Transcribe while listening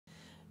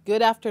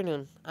Good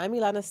afternoon. I'm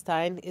Ilana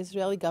Stein,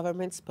 Israeli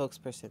government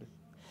spokesperson.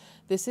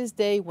 This is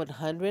day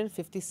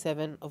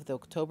 157 of the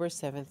October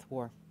 7th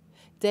war.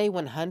 Day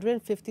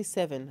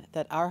 157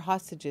 that our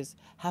hostages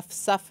have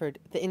suffered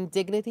the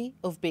indignity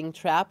of being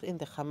trapped in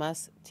the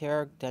Hamas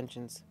terror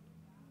dungeons.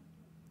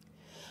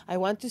 I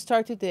want to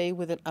start today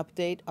with an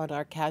update on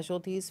our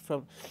casualties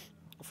from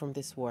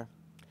this war.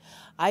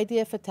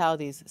 IDF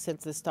fatalities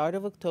since the start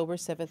of October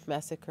 7th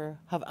massacre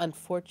have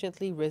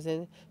unfortunately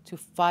risen to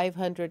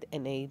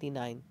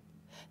 589.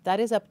 That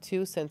is up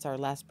 2 since our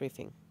last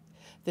briefing.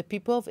 The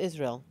people of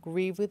Israel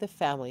grieve with the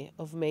family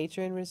of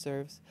Major in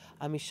Reserves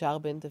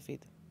Amishar ben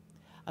David.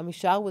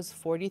 Amishar was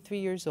 43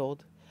 years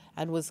old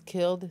and was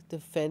killed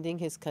defending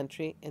his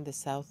country in the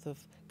south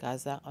of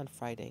Gaza on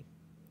Friday.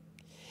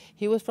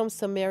 He was from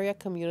Samaria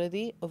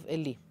community of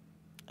Eli.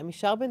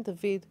 Amishar ben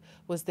David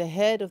was the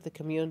head of the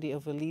community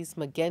of Eli's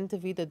Magen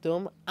David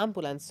Adom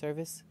ambulance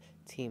service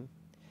team.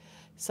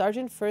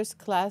 Sergeant First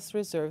Class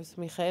Reserves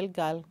Michael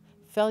Gal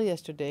fell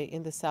yesterday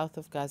in the south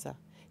of Gaza.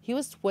 He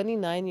was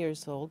 29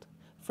 years old,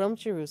 from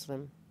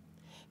Jerusalem.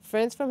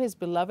 Friends from his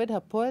beloved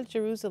Hapoel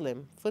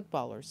Jerusalem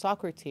football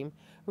soccer team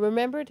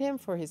remembered him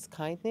for his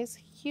kindness,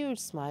 huge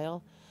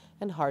smile,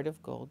 and heart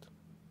of gold.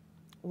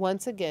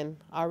 Once again,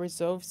 our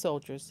reserve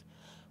soldiers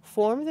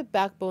form the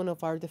backbone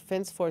of our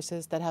defense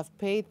forces that have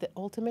paid the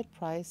ultimate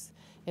price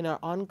in our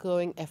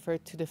ongoing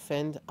effort to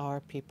defend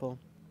our people.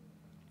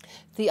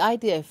 The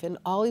IDF and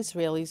all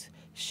Israelis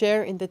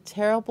share in the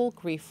terrible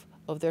grief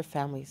of their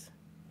families.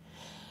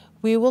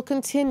 We will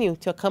continue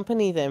to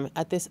accompany them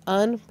at this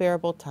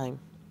unbearable time.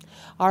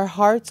 Our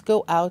hearts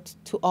go out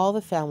to all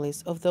the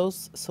families of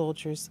those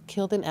soldiers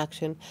killed in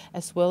action,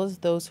 as well as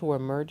those who were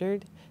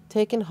murdered,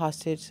 taken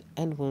hostage,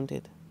 and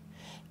wounded.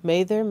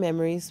 May their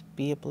memories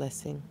be a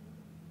blessing.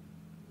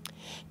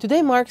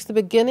 Today marks the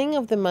beginning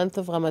of the month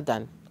of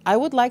Ramadan. I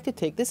would like to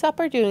take this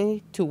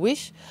opportunity to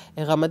wish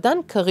a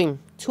Ramadan Kareem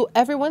to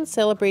everyone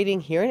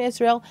celebrating here in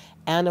Israel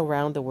and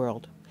around the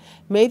world.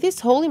 May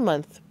this holy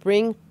month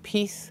bring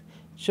peace,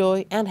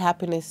 joy, and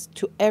happiness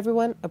to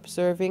everyone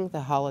observing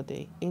the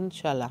holiday,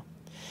 inshallah.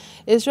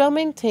 Israel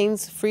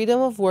maintains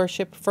freedom of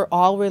worship for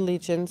all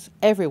religions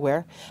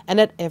everywhere and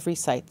at every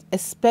site,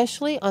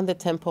 especially on the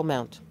Temple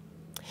Mount.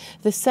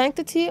 The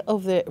sanctity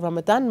of the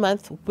Ramadan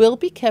month will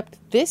be kept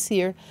this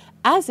year,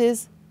 as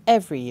is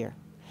every year.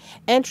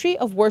 Entry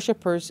of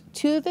worshippers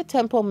to the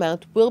Temple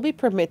Mount will be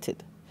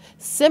permitted,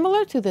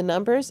 similar to the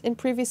numbers in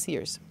previous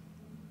years.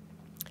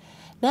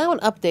 Now an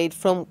update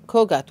from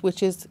COGAT,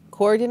 which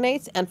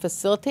coordinates and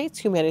facilitates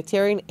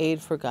humanitarian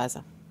aid for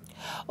Gaza.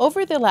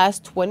 Over the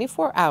last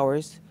 24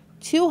 hours,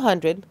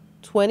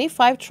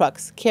 225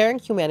 trucks carrying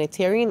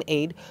humanitarian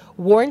aid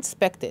were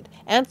inspected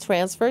and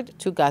transferred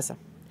to Gaza.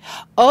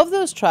 Of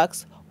those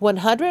trucks,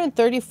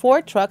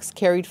 134 trucks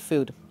carried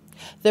food.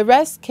 The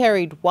rest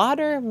carried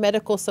water,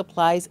 medical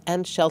supplies,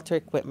 and shelter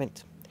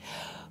equipment.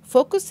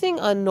 Focusing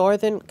on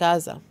northern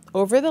Gaza,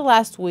 over the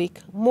last week,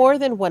 more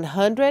than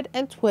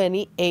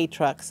 120 aid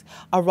trucks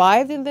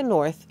arrived in the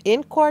north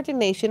in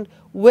coordination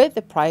with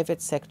the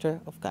private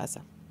sector of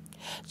Gaza.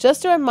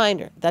 Just a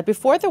reminder that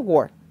before the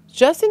war,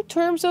 just in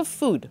terms of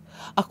food,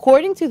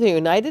 according to the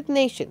United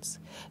Nations,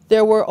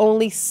 there were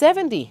only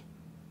 70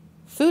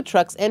 food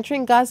trucks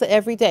entering Gaza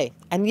every day,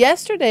 and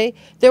yesterday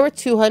there were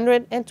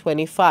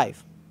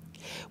 225.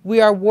 We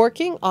are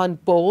working on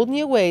bold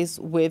new ways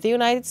with the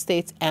United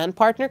States and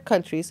partner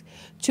countries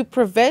to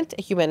prevent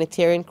a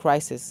humanitarian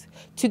crisis,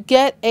 to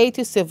get aid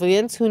to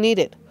civilians who need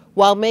it,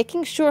 while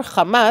making sure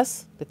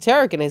Hamas, the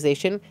terror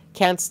organization,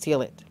 can't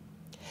steal it.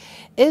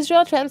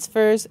 Israel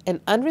transfers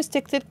an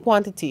unrestricted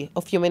quantity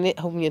of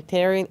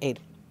humanitarian aid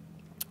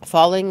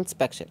following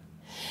inspection.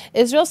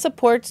 Israel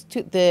supports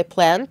the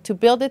plan to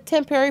build a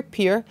temporary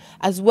pier,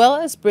 as well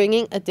as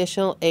bringing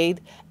additional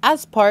aid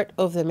as part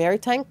of the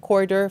maritime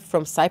corridor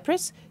from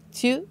Cyprus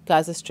to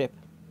Gaza Strip.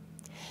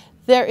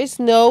 There is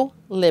no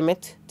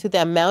limit to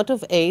the amount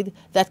of aid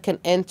that can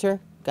enter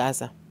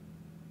Gaza.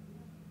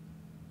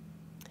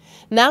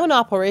 Now an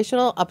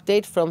operational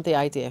update from the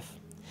IDF.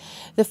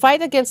 The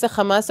fight against the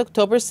Hamas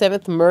October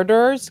 7th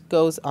murderers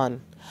goes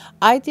on.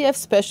 IDF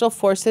special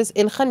forces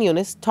in Khan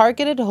Yunis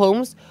targeted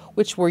homes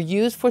which were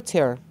used for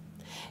terror.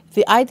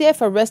 The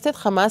IDF arrested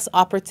Hamas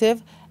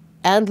operative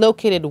and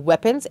located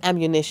weapons,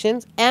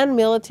 ammunition, and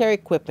military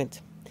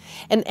equipment.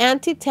 An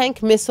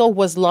anti-tank missile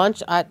was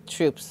launched at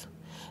troops.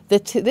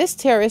 This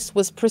terrorist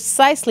was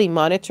precisely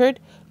monitored,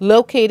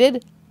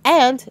 located,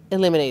 and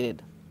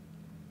eliminated.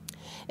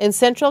 In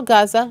central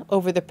Gaza,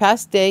 over the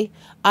past day,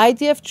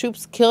 IDF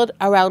troops killed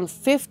around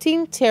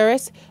 15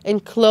 terrorists in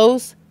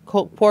close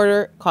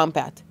quarter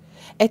combat.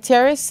 A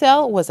terrorist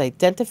cell was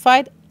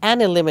identified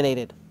and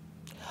eliminated.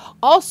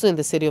 Also in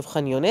the city of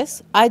Khan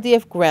Yunis,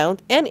 IDF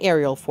ground and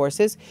aerial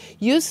forces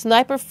used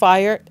sniper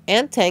fire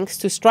and tanks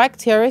to strike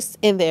terrorists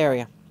in the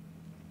area.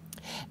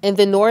 In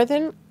the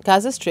northern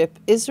Gaza Strip,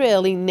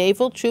 Israeli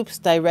naval troops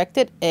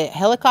directed a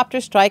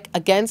helicopter strike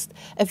against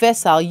a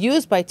vessel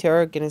used by terror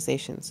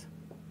organizations.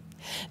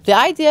 The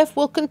IDF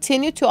will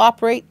continue to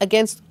operate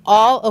against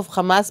all of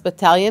Hamas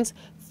battalions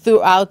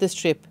throughout the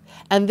Strip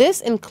And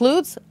this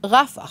includes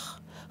Rafah,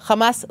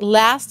 Hamas'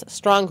 last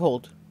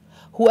stronghold.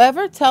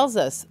 Whoever tells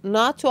us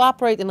not to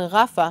operate in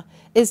Rafah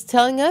is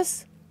telling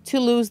us to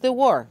lose the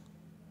war.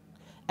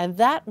 And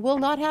that will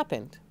not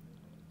happen.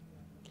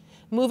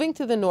 Moving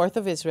to the north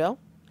of Israel,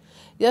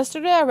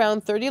 yesterday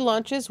around 30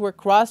 launches were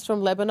crossed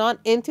from Lebanon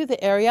into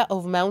the area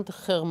of Mount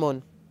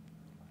Hermon.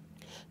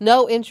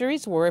 No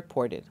injuries were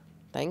reported,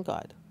 thank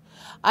God.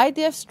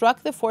 IDF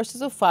struck the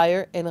forces of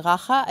fire in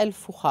Rafah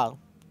el-Fuhar.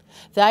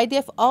 The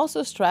IDF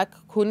also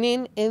struck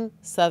Kunin in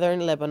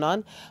southern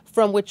Lebanon,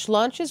 from which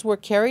launches were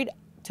carried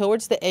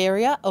towards the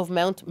area of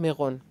Mount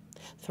Meron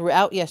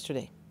throughout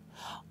yesterday.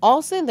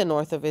 Also in the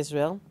north of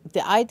Israel, the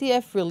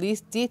IDF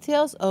released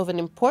details of an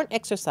important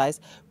exercise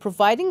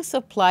providing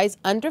supplies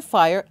under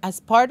fire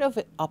as part of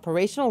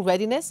operational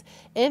readiness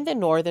in the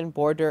northern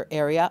border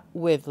area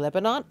with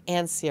Lebanon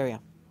and Syria.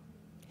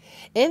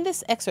 In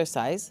this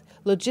exercise,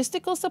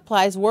 logistical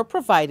supplies were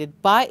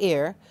provided by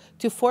air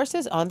to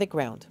forces on the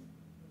ground.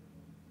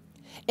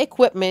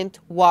 Equipment,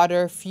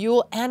 water,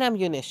 fuel, and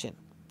ammunition.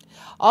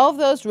 All of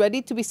those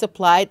ready to be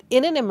supplied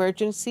in an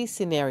emergency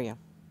scenario.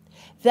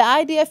 The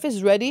IDF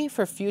is ready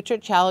for future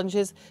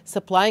challenges,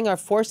 supplying our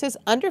forces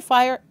under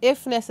fire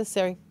if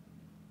necessary.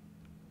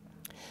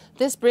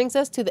 This brings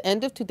us to the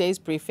end of today's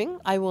briefing.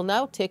 I will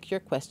now take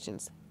your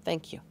questions.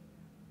 Thank you.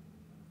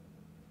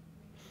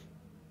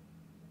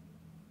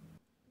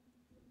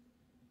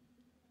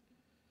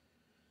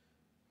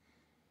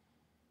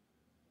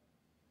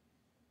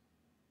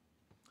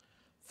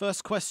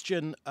 First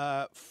question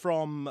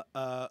from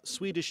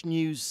Swedish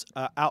news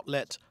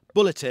outlet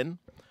Bulletin.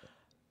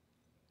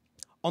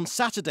 On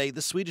Saturday,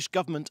 the Swedish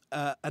government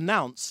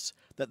announced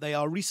that they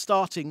are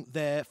restarting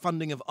their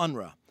funding of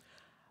UNRWA.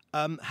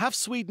 Have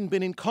Sweden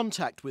been in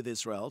contact with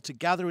Israel to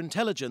gather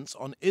intelligence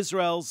on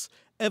Israel's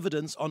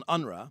evidence on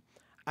UNRWA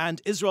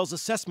and Israel's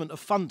assessment of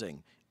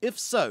funding? If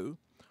so,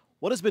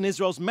 what has been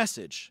Israel's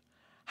message?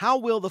 How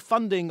will the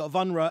funding of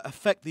UNRWA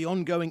affect the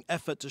ongoing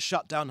effort to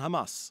shut down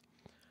Hamas?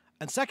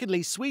 And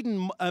secondly,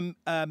 Sweden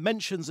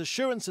mentions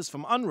assurances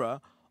from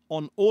UNRWA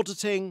on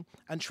auditing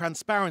and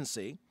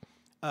transparency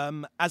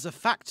as a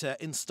factor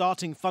in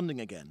starting funding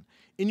again.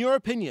 In your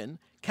opinion,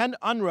 can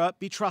UNRWA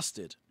be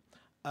trusted?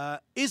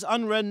 Is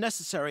UNRWA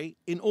necessary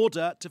in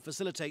order to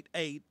facilitate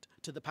aid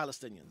to the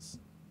Palestinians?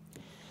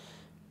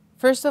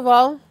 First of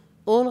all,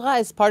 UNRWA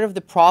is part of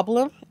the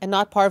problem and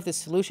not part of the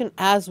solution,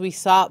 as we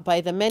saw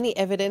by the many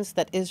evidence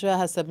that Israel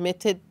has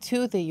submitted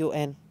to the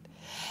UN.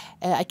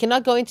 I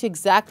cannot go into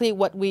exactly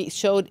what we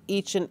showed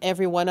each and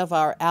every one of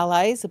our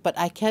allies, but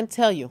I can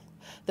tell you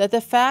that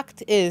the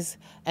fact is,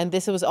 and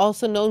this was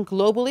also known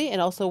globally, and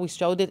also we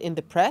showed it in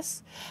the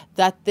press,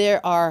 that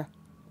there's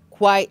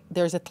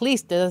at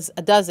least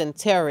a dozen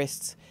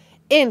terrorists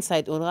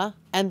inside UNRWA,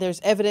 and there's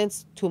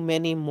evidence to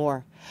many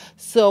more.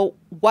 So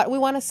what we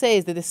want to say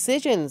is the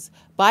decisions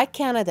by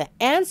Canada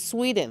and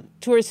Sweden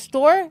to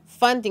restore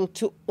funding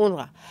to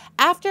UNRWA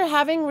after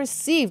having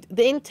received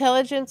the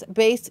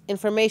intelligence-based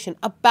information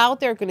about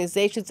the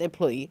organization's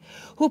employee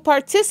who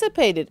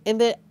participated in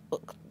the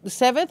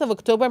 7th of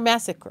October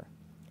massacre,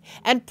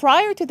 and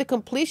prior to the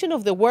completion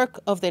of the work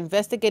of the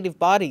investigative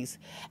bodies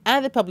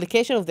and the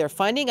publication of their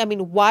finding, I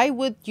mean, why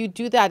would you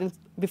do that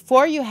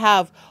before you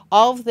have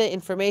all of the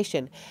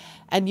information?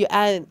 And you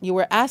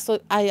asked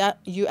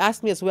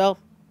me as well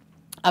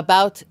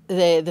about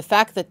the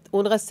fact that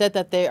UNRWA said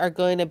that they are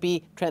going to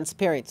be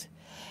transparent.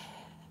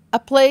 An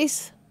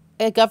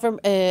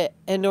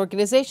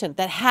organization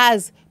that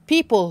has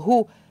people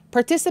who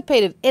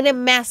participated in a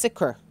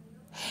massacre,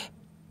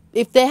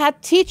 if they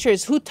had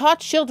teachers who taught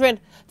children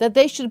that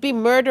they should be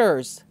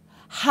murderers,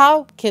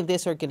 how can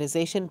this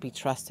organization be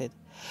trusted?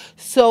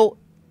 So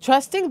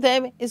trusting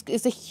them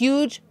is a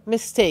huge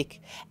mistake.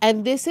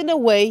 And this, in a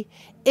way,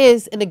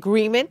 is an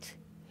agreement,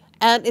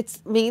 and it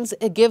means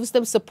it gives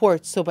them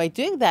support. So by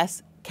doing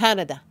this,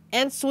 Canada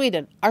and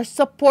Sweden are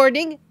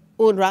supporting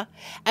UNRWA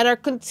and are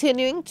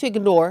continuing to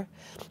ignore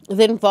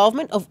the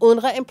involvement of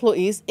UNRWA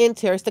employees in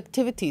terrorist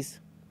activities.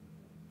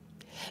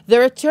 The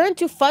return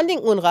to funding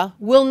UNRWA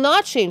will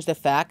not change the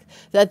fact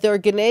that the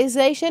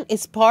organization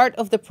is part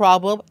of the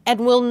problem and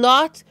will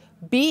not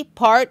be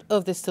part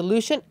of the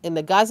solution in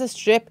the Gaza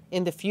Strip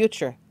in the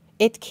future.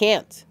 It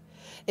can't.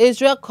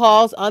 Israel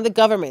calls on the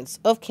governments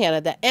of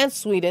Canada and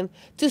Sweden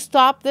to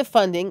stop the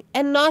funding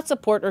and not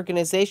support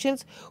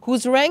organizations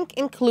whose rank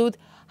include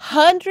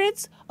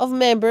hundreds of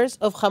members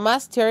of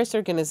Hamas terrorist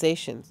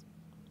organizations.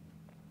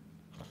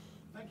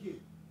 Thank you.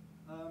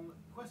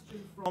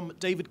 Question from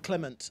David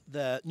Clement,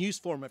 the News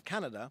Forum of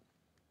Canada.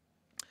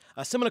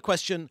 A similar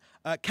question.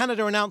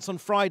 Canada announced on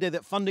Friday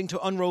that funding to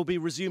UNRWA will be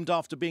resumed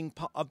after being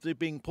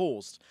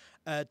paused.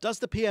 Does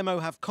the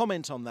PMO have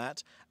comment on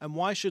that? And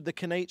why should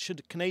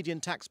Canadian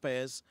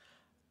taxpayers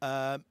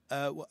and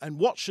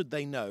what should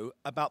they know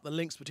about the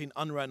links between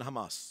UNRWA and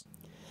Hamas?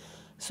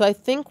 So I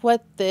think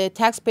what the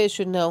taxpayers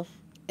should know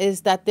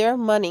is that their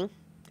money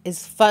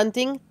is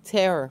funding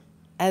terror.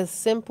 As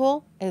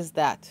simple as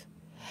that.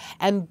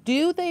 And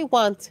do they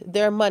want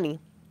their money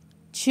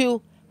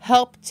to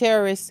help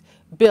terrorists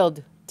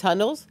build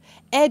tunnels,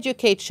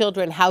 educate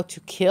children how to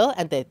kill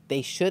and that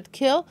they should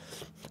kill,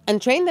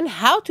 and train them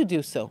how to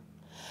do so.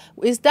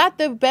 Is that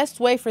the best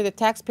way for the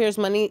taxpayers'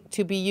 money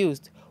to be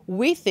used?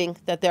 We think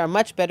that there are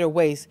much better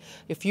ways.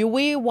 If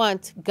we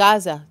want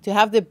Gaza to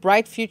have the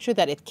bright future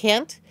that it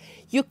can't,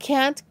 you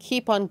can't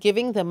keep on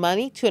giving the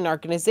money to an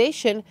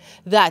organization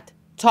that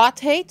taught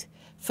hate,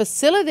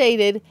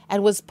 facilitated,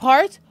 and was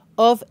part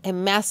of a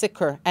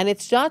massacre. And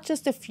it's not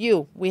just a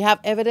few. We have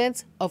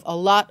evidence of a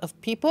lot of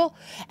people,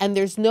 and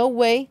there's no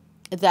way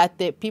that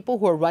the people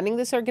who are running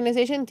this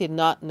organization did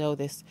not know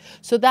this.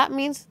 So that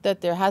means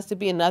that there has to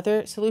be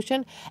another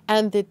solution,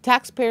 and the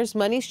taxpayers'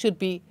 money should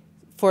be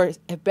for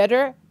a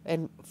better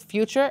and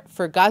future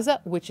for Gaza,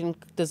 which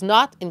does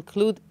not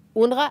include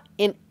UNRWA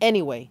in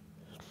any way.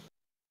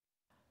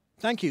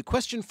 Thank you.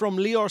 Question from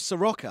Lior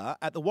Soroka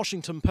at the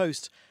Washington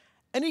Post.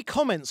 Any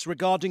comments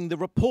regarding the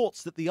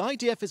reports that the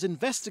IDF is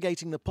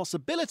investigating the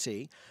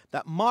possibility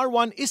that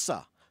Marwan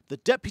Issa, the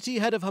deputy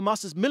head of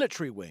Hamas's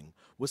military wing,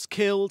 was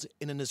killed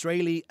in an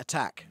Israeli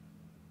attack?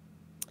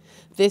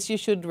 This you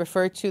should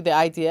refer to the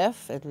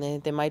IDF,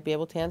 and they might be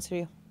able to answer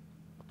you.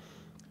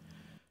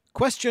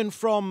 Question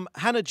from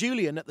Hannah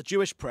Julian at the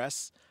Jewish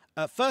Press.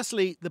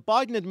 Firstly, the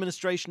Biden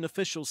administration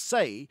officials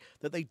say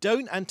that they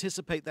don't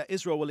anticipate that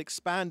Israel will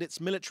expand its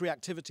military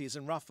activities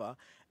in Rafah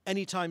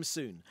anytime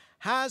soon.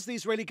 Has the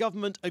Israeli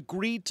government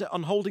agreed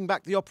on holding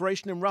back the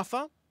operation in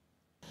Rafah?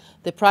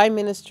 The Prime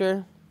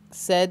Minister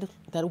said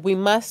that we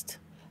must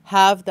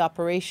have the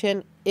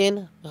operation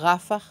in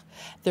Rafah.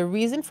 The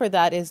reason for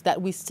that is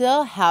that we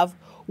still have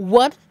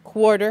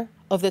 1/4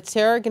 of the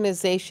terror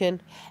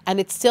organization and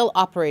it's still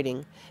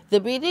operating. The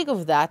meaning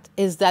of that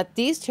is that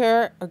these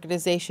terror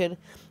organizations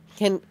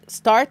can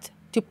start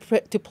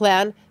to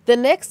plan the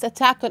next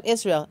attack on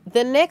Israel,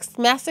 the next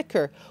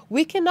massacre.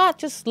 We cannot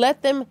just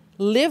let them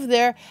live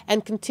there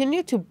and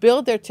continue to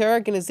build their terror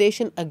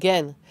organization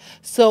again.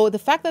 So the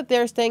fact that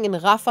they're staying in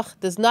Rafah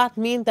does not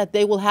mean that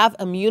they will have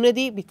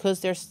immunity because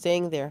they're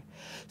staying there.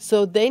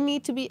 So they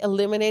need to be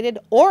eliminated,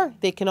 or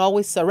they can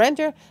always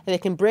surrender and they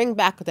can bring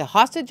back the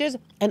hostages,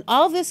 and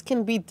all this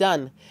can be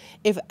done.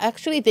 If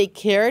actually they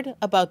cared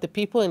about the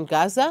people in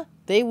Gaza,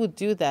 they would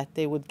do that.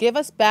 They would give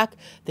us back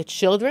the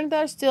children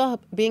that are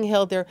still being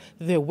held there,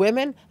 the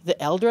women, the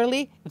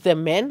elderly, the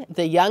men,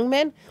 the young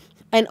men,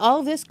 and all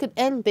of this could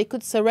end. They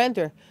could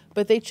surrender,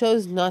 but they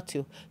chose not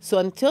to. So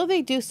until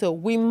they do so,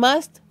 we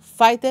must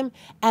fight them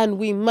and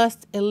we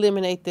must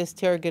eliminate this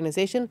terror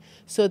organization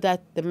so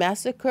that the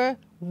massacre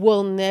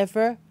will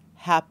never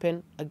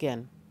happen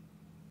again.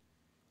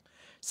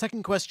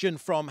 Second question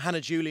from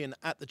Hannah Julian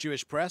at the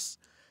Jewish Press.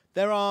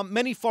 There are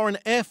many foreign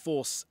Air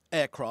Force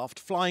aircraft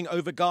flying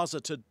over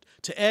Gaza to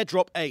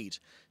airdrop aid.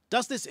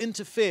 Does this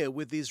interfere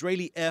with the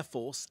Israeli Air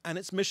Force and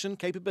its mission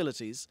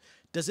capabilities?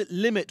 Does it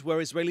limit where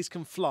Israelis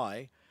can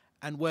fly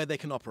and where they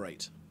can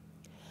operate?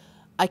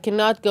 I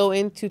cannot go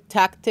into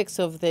tactics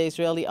of the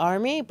Israeli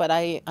army, but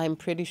I'm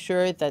pretty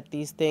sure that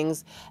these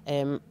things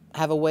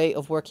have a way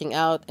of working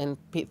out and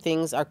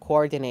things are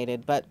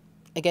coordinated. But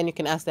again, you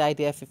can ask the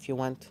IDF if you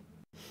want.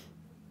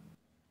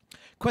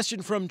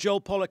 Question from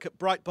Joel Pollack at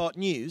Breitbart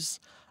News.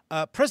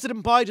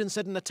 President Biden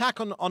said an attack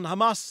on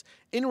Hamas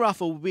in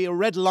Rafah will be a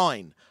red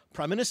line.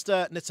 Prime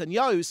Minister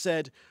Netanyahu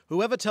said,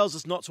 whoever tells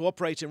us not to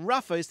operate in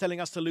Rafah is telling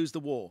us to lose the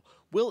war.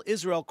 Will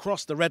Israel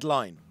cross the red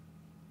line?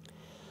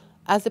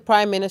 As the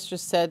Prime Minister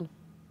said,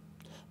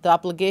 the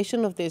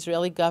obligation of the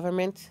Israeli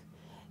government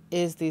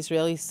is the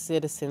Israeli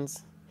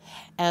citizens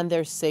and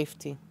their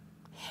safety.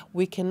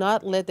 We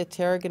cannot let the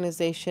terror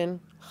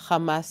organization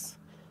Hamas,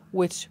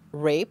 which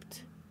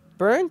raped,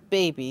 burned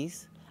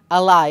babies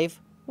alive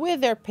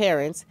with their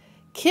parents,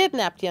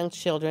 kidnapped young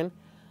children,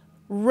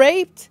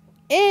 raped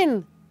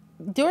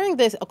during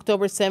this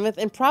October 7th,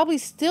 and probably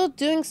still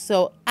doing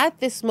so at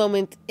this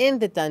moment in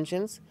the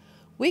dungeons,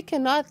 we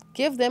cannot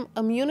give them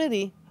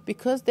immunity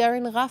because they're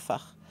in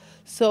Rafah.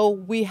 So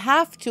we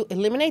have to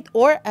eliminate,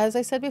 or as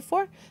I said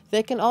before,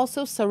 they can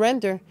also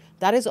surrender.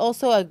 That is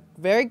also a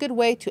very good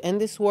way to end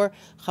this war.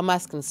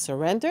 Hamas can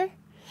surrender,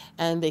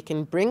 and they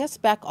can bring us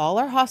back all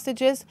our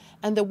hostages,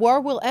 and the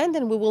war will end,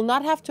 and we will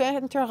not have to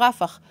enter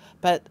Rafah.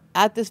 But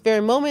at this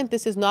very moment,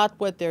 this is not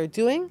what they're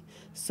doing.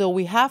 So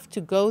we have to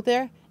go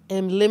there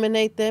and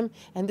eliminate them.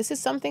 And this is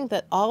something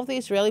that all of the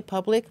Israeli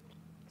public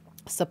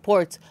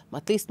supports,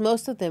 at least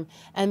most of them.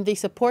 And they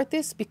support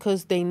this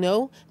because they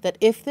know that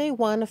if they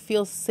want to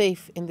feel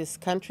safe in this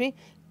country,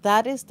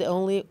 that is the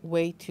only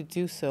way to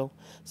do so.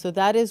 So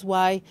that is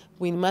why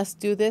we must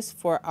do this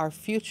for our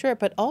future,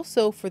 but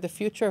also for the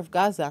future of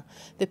Gaza.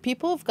 The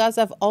people of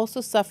Gaza have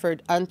also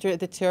suffered under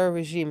the terror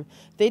regime.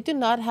 They do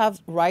not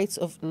have rights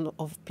of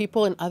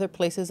people in other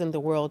places in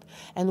the world.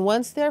 And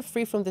once they're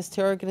free from this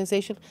terror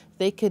organization,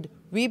 they could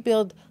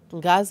rebuild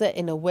Gaza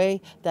in a way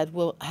that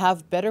will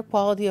have better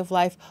quality of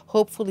life,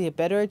 hopefully a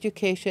better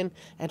education,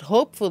 and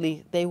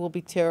hopefully they will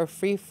be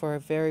terror-free for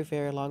a very,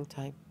 very long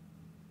time.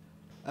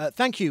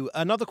 Thank you.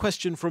 Another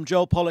question from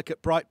Joel Pollack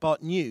at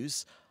Breitbart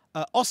News.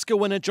 Oscar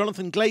winner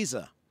Jonathan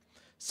Glazer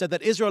said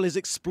that Israel is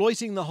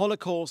exploiting the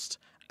Holocaust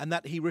and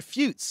that he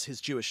refutes his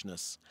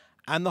Jewishness.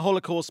 and the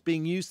Holocaust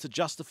being used to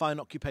justify an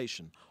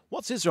occupation.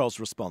 What's Israel's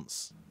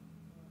response?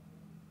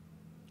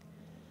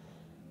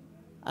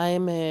 I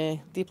am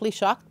deeply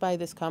shocked by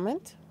this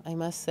comment, I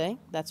must say.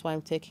 That's why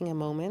I'm taking a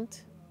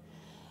moment.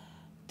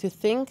 To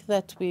think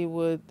that we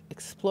would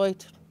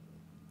exploit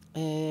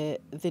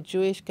the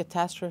Jewish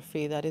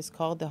catastrophe that is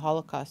called the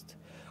Holocaust,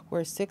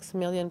 where 6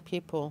 million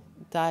people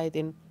died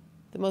in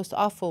the most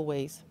awful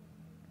ways,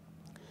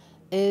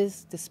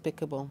 is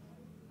despicable.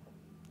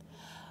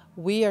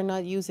 We are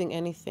not using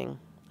anything.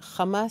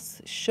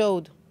 Hamas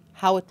showed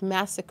how it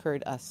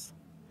massacred us.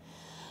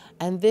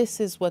 And this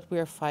is what we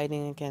are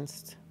fighting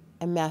against.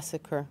 A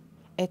massacre,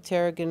 a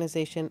terror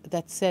organization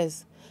that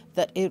says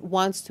that it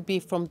wants to be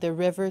from the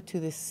river to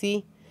the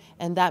sea,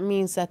 and that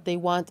means that they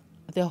want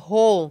the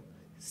whole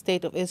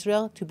state of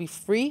Israel to be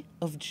free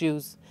of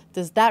Jews.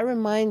 Does that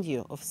remind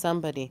you of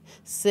somebody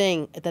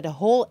saying that a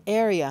whole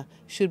area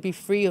should be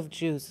free of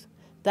Jews?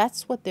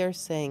 That's what they're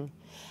saying.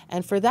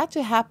 And for that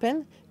to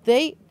happen,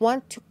 they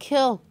want to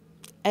kill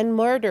and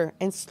murder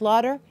and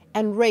slaughter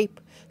and rape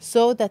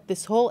so that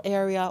this whole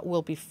area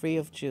will be free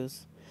of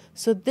Jews.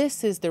 So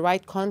this is the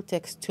right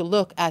context to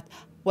look at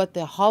what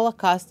the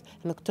Holocaust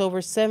and October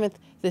 7th,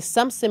 there's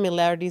some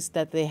similarities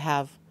that they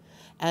have.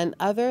 And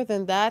other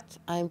than that,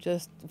 I'm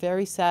just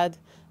very sad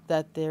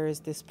that there is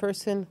this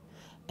person,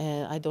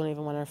 and I don't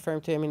even want to refer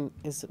to him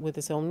with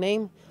his own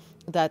name,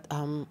 that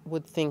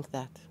would think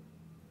that.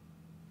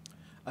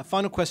 A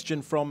final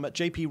question from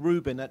J.P.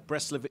 Rubin at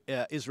Breslev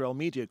Israel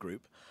Media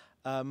Group.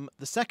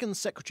 The second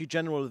Secretary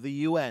General of the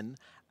UN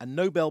and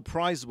Nobel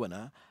Prize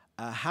winner,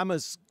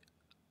 Hamas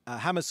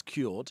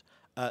Kurd,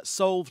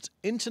 solved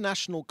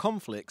international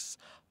conflicts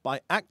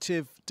by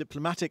active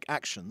diplomatic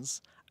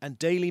actions and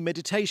daily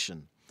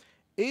meditation.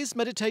 Is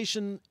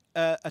meditation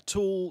a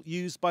tool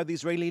used by the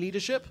Israeli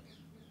leadership?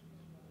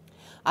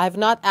 I've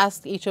not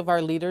asked each of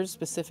our leaders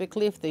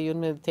specifically if they use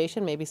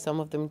meditation. Maybe some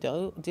of them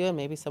do, and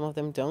maybe some of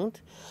them don't.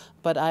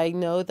 But I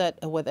know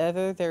that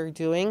whatever they're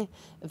doing,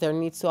 there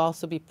needs to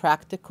also be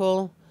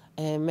practical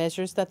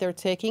measures that they're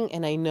taking.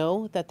 And I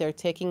know that they're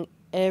taking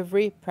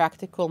every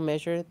practical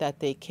measure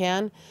that they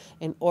can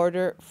in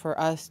order for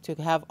us to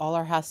have all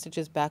our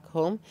hostages back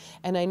home.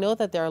 And I know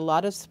that there are a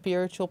lot of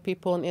spiritual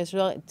people in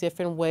Israel, a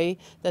different way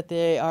that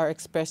they are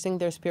expressing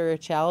their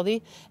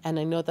spirituality. And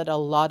I know that a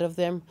lot of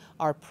them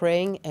are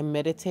praying and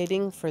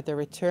meditating for the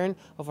return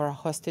of our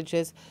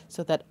hostages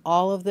so that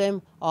all of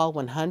them, all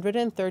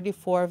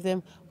 134 of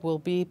them, will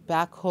be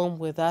back home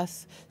with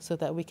us so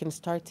that we can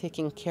start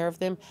taking care of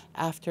them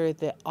after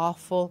the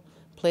awful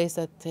place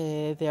that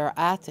they are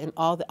at and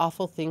all the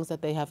awful things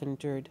that they have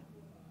endured.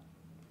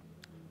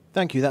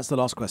 Thank you. That's the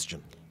last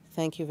question.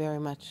 Thank you very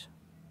much.